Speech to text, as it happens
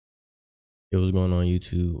Yo, what's going on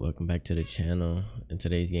YouTube? Welcome back to the channel. In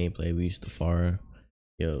today's gameplay, we used the FARA.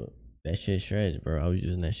 Yo, that shit shreds, bro. I was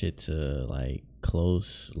using that shit to like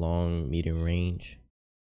close, long, medium range.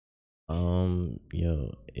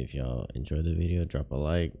 Yo, if y'all enjoyed the video, drop a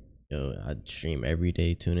like. Yo, I stream every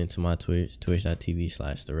day. Tune into my Twitch,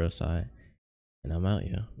 twitch.tv/TheRealSai. And I'm out,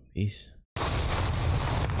 yo. Peace.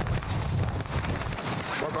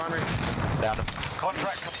 Work armory. Down.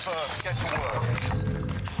 Contract confirmed. Get to work.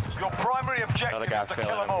 Your primary objective is to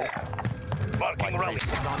kill them all. Marking rally.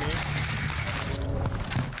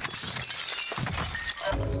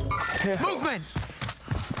 Movement!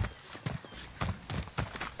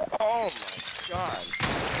 Oh my god.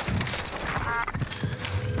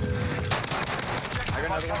 I got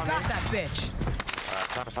another one on me. Got that bitch.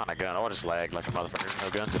 Trying to find a gun. I just lag like a motherfucker. No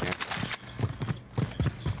guns in here.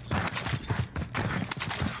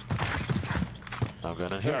 No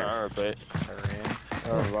gun in here. There are, but I ran.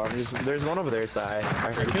 Oh, wow. There's one over there, Sai.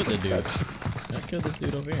 I killed the dude. I killed this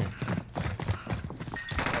dude over here.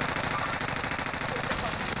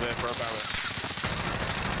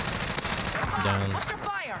 Down. Under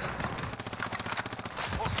fire!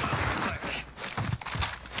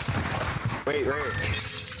 Wait, right here.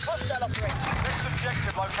 Hostile operation. Next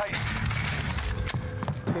objective located.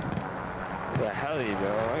 The hell you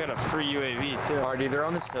go? I got a free UAV too. Hardy, they're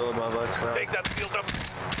on the hill above us, bro. Take that field up.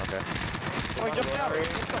 Okay. Oh, he jumped out. What the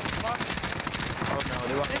fuck? Oh no,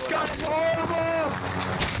 they want This gun is horrible!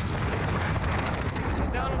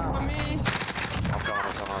 He's down on me. I'm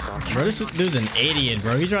coming. Bro, this dude's an idiot,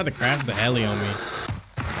 bro. He tried to crash the heli on me.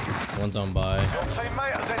 One's on by. Your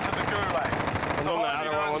teammate has entered the gulag. One's on the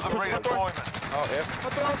outer one. One's the redeployment. Oh, yeah.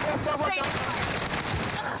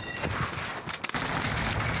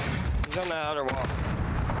 He's on the outer wall.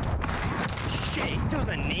 Shit, there was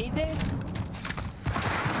a nade there?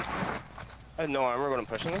 I have no armor, but I'm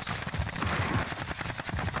pushing this.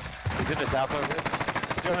 He's in this house over here.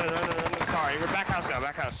 No, the car. You're back house now,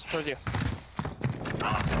 back house. Towards you.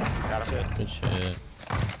 Got him. Good shit.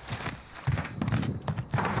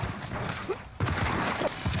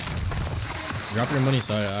 Drop your money,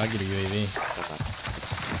 so I'll get a UAV.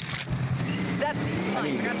 That's fine. I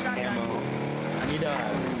got shotgun. Ammo. I need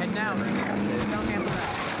Head down. Don't cancel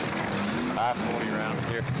that. I have 40 rounds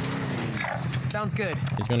here. Sounds good.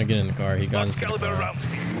 He's gonna get in the car. He got into the car. Oh,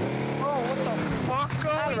 what the fuck?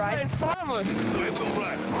 Oh, he's right in front of us.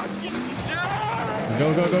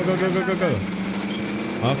 Go.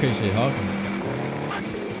 Hawking shit, hawking.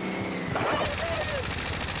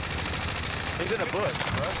 He's in a bush,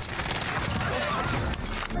 bro.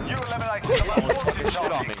 You eliminated the most wanted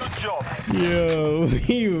target. Good job. Yo,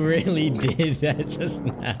 he really did that just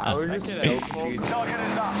now. I was just so confused. Target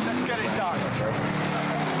is up. Let's get it done.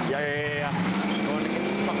 Yeah. Going to get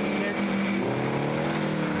this fucking kid.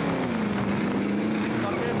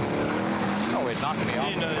 Oh, it knocked me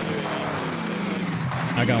off.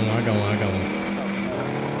 I got one. I'll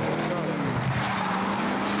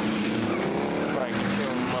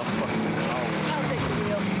take the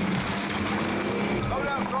wheel. Go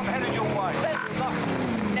down, so I'm heading your way.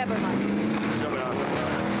 Never mind.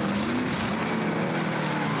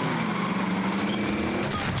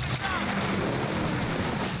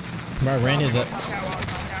 Bro, I ran his up.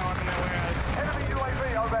 Enemy UAV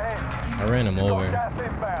overhead. I ran him over. Gas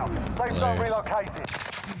inbound. Safe zone relocated.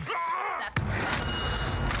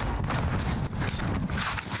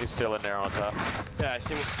 He's still in there on top. Yeah, I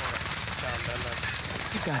see him. Down.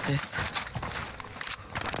 You got this.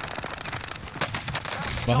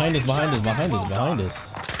 Behind us.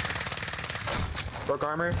 Work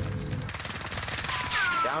armor.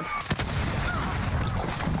 Down.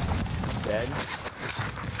 Dead.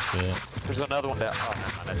 Shit. There's another one down. Oh, no,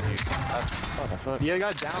 that's you. What the fuck? Yeah,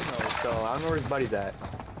 got down though, so I don't know where his buddy's at.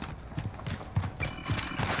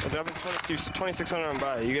 I'm dropping 2600 on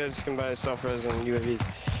buy. You guys can buy self-res and UAVs.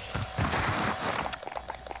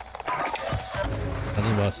 I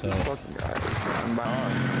just bought so. Fucking guys. I'm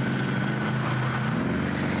behind.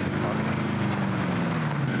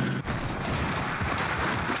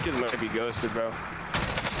 These kids might be ghosted, bro.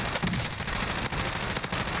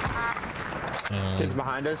 Kids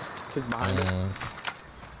behind us.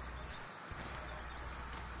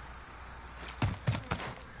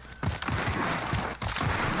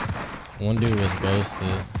 One dude was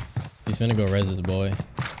ghosted. He's finna go res his boy.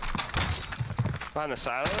 Behind the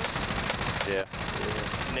silos? Yeah.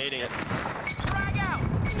 Nading it. Frag out!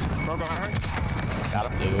 Go hard. Got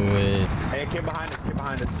him. Do it. Hey, kid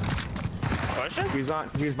behind us. Push him? He was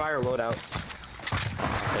by our loadout.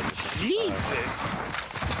 Jesus!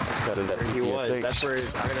 Said it at He was. PSH. That's where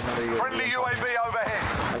his. I got another UAV. Friendly UAV overhead.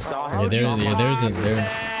 I saw Yeah, him. there's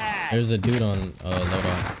There's a dude on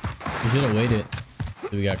loadout. You should have waited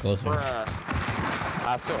till we got closer.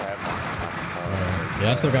 I still have one.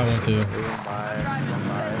 Yeah, I still got one too.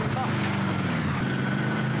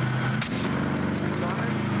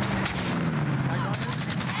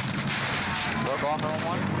 Broke off on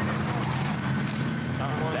one.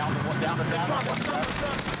 Down the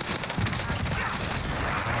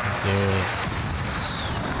Dude.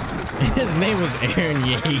 His name was Aaron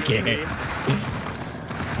Yeager.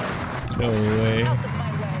 No way.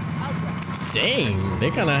 Dang, they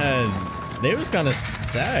kind of had. They was kind of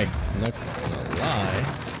stacked. Not gonna lie.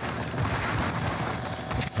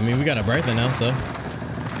 I mean, we got a Bertha now, so.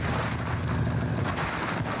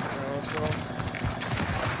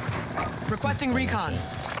 Requesting recon.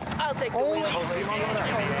 I'll take the wheel.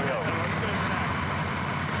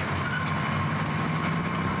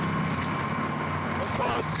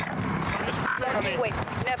 Wait,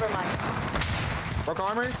 never mind. Broke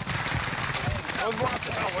armor. What's blocked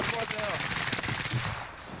down? What's blocked down?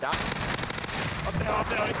 Down. Up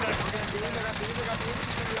down, he said.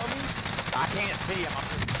 I can't see him. I'm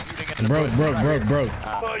just shooting at the Broke.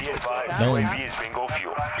 Don't. bingo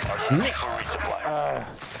fuel.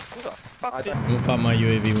 I'm gonna pop my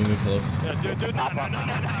UAV when we close. Yeah, dude, no.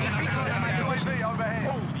 UAV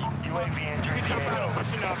overhead. UAV entering Jump out and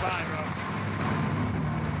push you out behind, bro.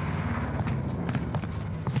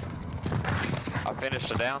 I finished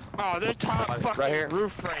it down. Oh, they're top fucking Right here.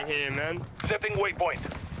 roof right here, man. Zipping waypoint.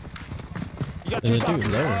 You got There's two a top.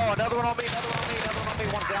 dude lower. Oh, another one on me.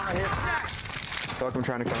 One down right here. Fuck, I'm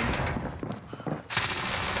trying to come.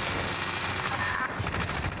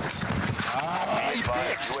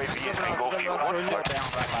 UAV is bingo fuel. One down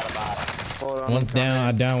right by the bottom. Hold on. One's down.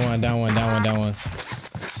 I down one.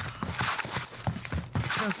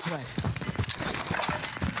 No sweat.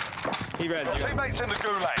 He read you. Teammates in the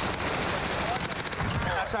gulag.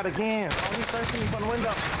 Outside again. Oh, he's pressing me from the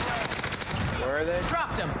window. Where are they?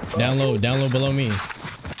 Dropped him. Down low below me.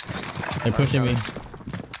 They're pushing me.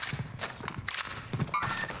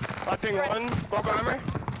 Locking one. Broke armor.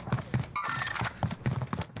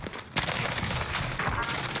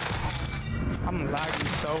 I'm lagging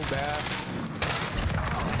so bad.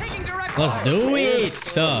 Taking direct Let's fire. do it.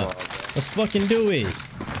 Let's fucking do it.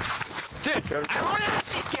 Dude, I want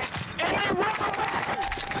to these kids, and they run away!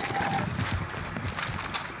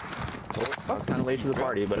 I was kind of late to the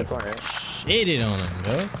party, but it's alright. Shit it on him,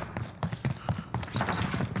 bro.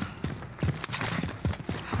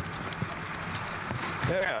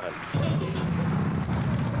 Yeah.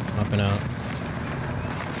 Hopping out.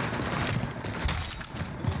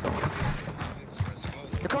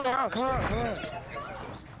 Come on.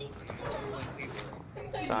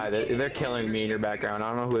 Sorry, they're killing me in your background. I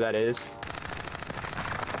don't know who that is.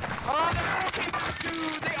 Oh,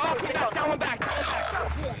 dude, they all that one back.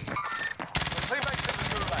 Teammates in the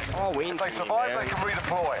gulag. Oh, we If they survive, they can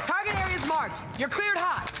redeploy. Target area's marked. You're cleared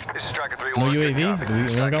hot. This is Striker 3. No UAV? Do we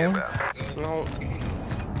want to go one? No.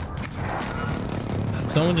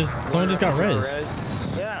 Someone just got res.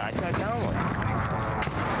 Yeah, I tried down one.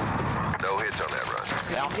 No hits on that run.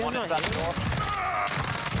 Down one inside the door.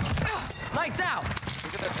 Lights out.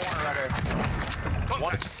 He's in the corner right there.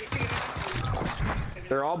 One is...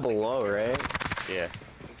 They're all below, right? Yeah. I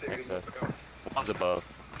think so. One's above.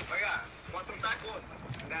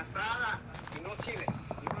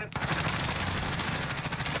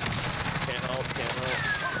 Can't hold.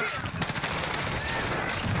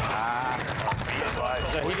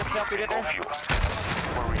 So he just selfie in there?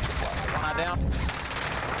 One down.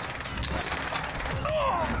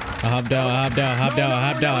 I hopped out.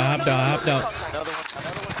 Another one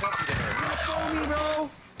selfied in there.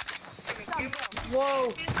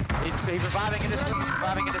 Whoa. He's reviving in this room.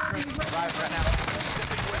 Reviving right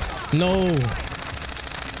now. No.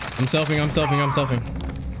 I'm selfing.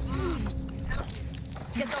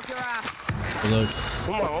 Get off your ass. It looks.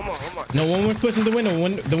 One more. No, one was pushing the window.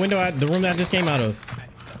 The room that I just came out of.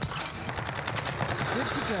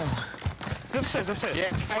 Upstairs. Yeah, right here.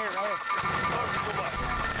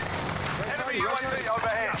 Enemy UAV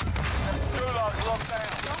overhead. Gulag locked down.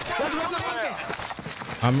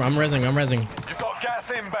 I'm rezzing. You've got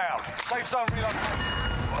gas inbound. Safe zone relocated.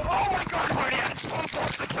 Oh my god,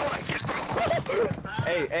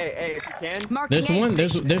 Hey, if you can. Marking There's aid one.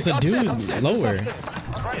 station. There's a dude lower.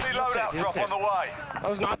 Friendly loadout drop on the way. That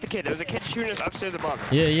was not the kid. There was a kid shooting us upstairs above.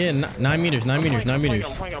 Yeah. 9 meters. I'm playing him.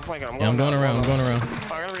 Yeah, I'm going around. Oh,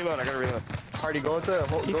 I gotta reload. Party, go with the.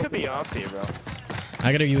 He could be up here, bro.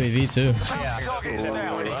 I got a UAV too. Target is down.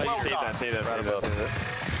 Well Save done. that.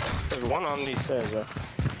 There's one on these stairs, bro.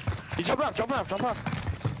 You jump up.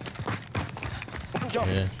 One jump.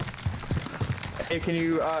 Yeah. Hey, can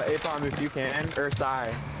you APOM if you can, or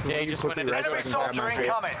Sai? Yeah, he just went in. Enemy soldier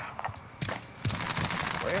incoming.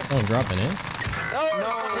 Oh, I'm dropping in. One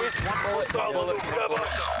bullet.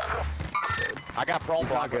 I got prone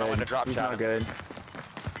block when I went to drop He's shot. not good.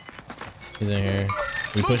 He's in here.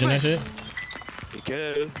 We pushing that shit? You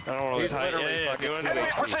good? I don't want to He's hide. literally Yeah, fucking you want Enemy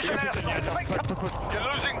to precision airstrike. You're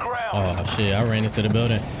losing ground. Oh shit, I ran into the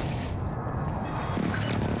building.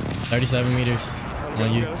 37 meters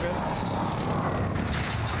on you.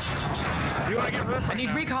 You want to get ripped? I need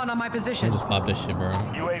recon on my I position. just popped this shit, bro.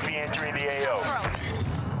 UAV entering the AO.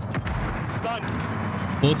 Stunned.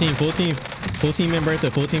 Full team in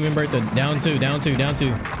Bertha, full team in Bertha. Down two.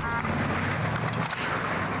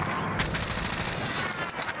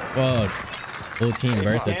 Fuck. Full team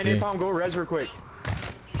Bertha And too. APOM, go res real quick.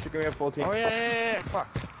 Give me a full team. Oh, yeah. Fuck.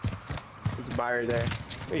 There's a buyer there.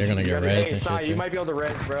 They're gonna get res Hey, and Sai, shit you too. might be able to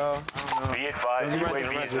res, bro. I don't know. Be advised,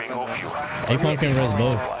 UAV is being overviewed. A-Pump can res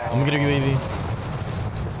both. I'm gonna get a UAV. I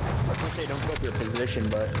was gonna say don't go up your position,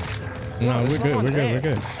 but No, we're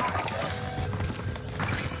good.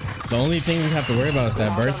 The only thing we have to worry about is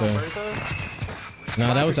that Bertha.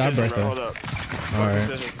 Nah, that was our Precision, bro. Hold Bertha. up. Alright.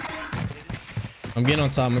 Precision. I'm getting on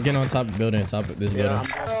top of the building, top of this building.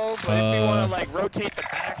 Oh, but if you want to like rotate the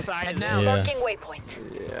backside of now. this. Yeah. Marking waypoint.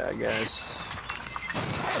 yeah, I guess.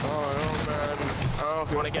 Oh no, man. I don't know if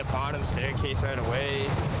you want to get bottom staircase right away.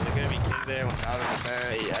 There's gonna be kids there without us.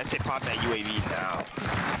 Yeah, I say pop that UAV now.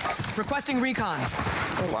 Requesting recon.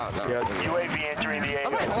 Oh wow, no. Yeah, UAV entering the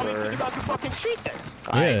I'm like, AO. only think about the fucking street there.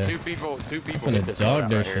 Yeah. Two people. Finna This dog out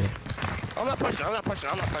their right here. shit. I'm not pushing. I'm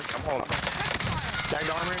holding. Tagged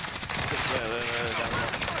armor. Yeah,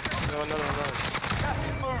 no.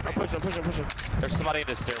 I'm pushing. There's somebody in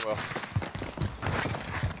the stairwell.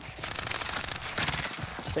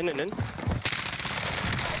 In.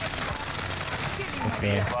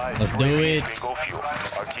 Let's do it. Bingo fuel.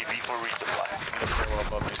 RTB for resupply. The stairwell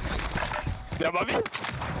above me. Yeah, above you?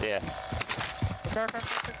 Yeah.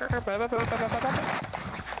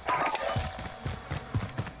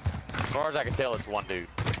 As far as I can tell, it's one dude.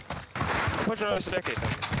 Push another staircase.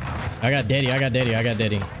 I got daddy. I'm already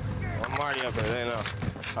up there. They know.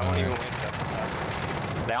 I won't even waste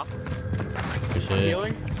that. Down. Good shit.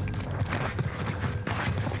 Healing.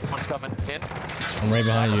 One's coming in. I'm right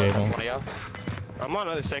behind you, One A-Pump. of y'all. I'm on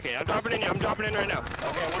another staircase. I'm dropping in right now.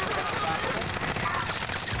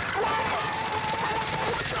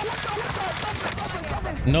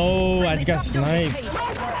 No, I got sniped.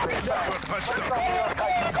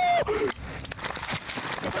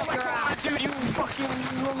 Dude, you fucking.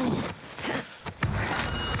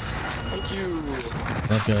 Thank you.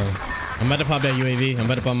 Let's go. I'm about to pop that UAV. I'm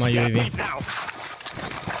about to pop my Yeah, UAV. please now.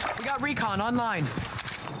 We got recon online.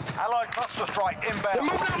 Allied cluster strike inbound.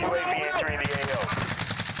 UAV entering the AO.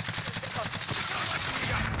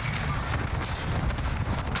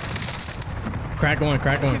 Crack one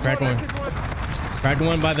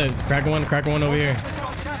over here.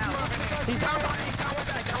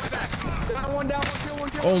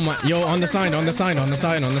 Oh my, yo, on the sign. Across.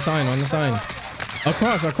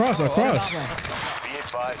 Be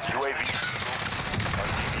advised, UAV.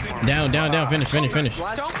 Down. Finish. Don't worry,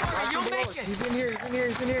 you'll make it. He's in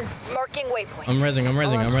here. Marking waypoint. I'm rezzing. I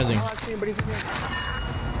see him, but he's in here.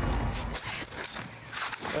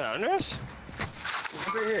 Yeah, nurse. He's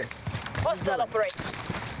right here. Hostile operator.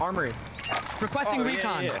 Armory. Requesting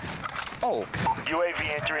recon. Oh, UAV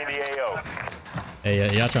entering the AO. Hey,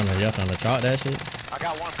 y'all trying to chop that shit? I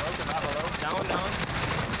got one broken out below. down.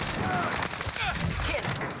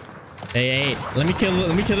 Hey, let me kill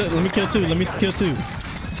two.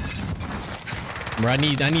 Bro, I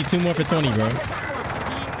need 2 more for 20, bro.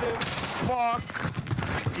 Fuck.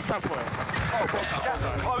 He's top for it.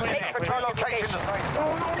 Closing in. We're locating the safe.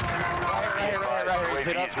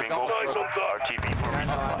 UAV is being overfilled. RTB for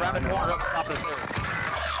resupply. Around the corner up top of the stairs.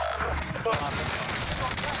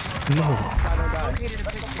 No.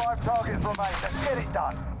 5 targets remain. Let's get it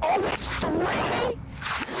done. Oh, that's 3?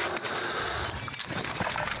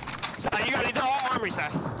 Sai, you gotta need the whole armory, Sai.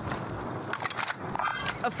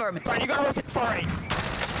 Affirmative. Sai, you gotta rotate for 8.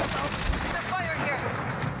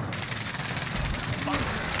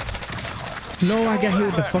 No, I got hit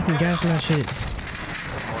with the fucking gas and that shit.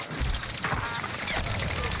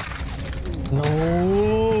 No,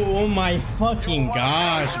 oh my fucking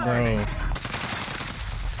gosh, bro.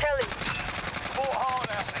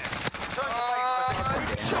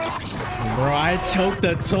 Bro, I choked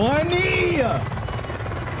the 20.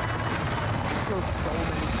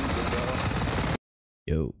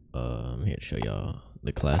 Yo, I'm here to show y'all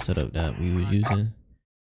the class setup that we was using.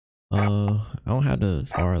 I don't have the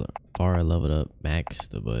FARA leveled up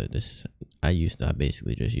maxed, but I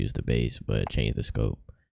basically just used the base but changed the scope.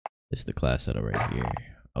 This is the class setup right here.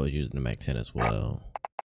 I was using the Mac 10 as well.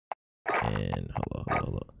 And hold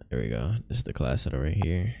on. There we go. This is the class setup right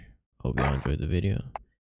here. Hope y'all enjoyed the video.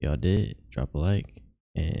 If y'all did, drop a like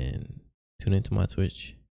and tune into my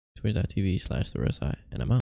Twitch, twitch.tv/TheRealSai, and I'm out.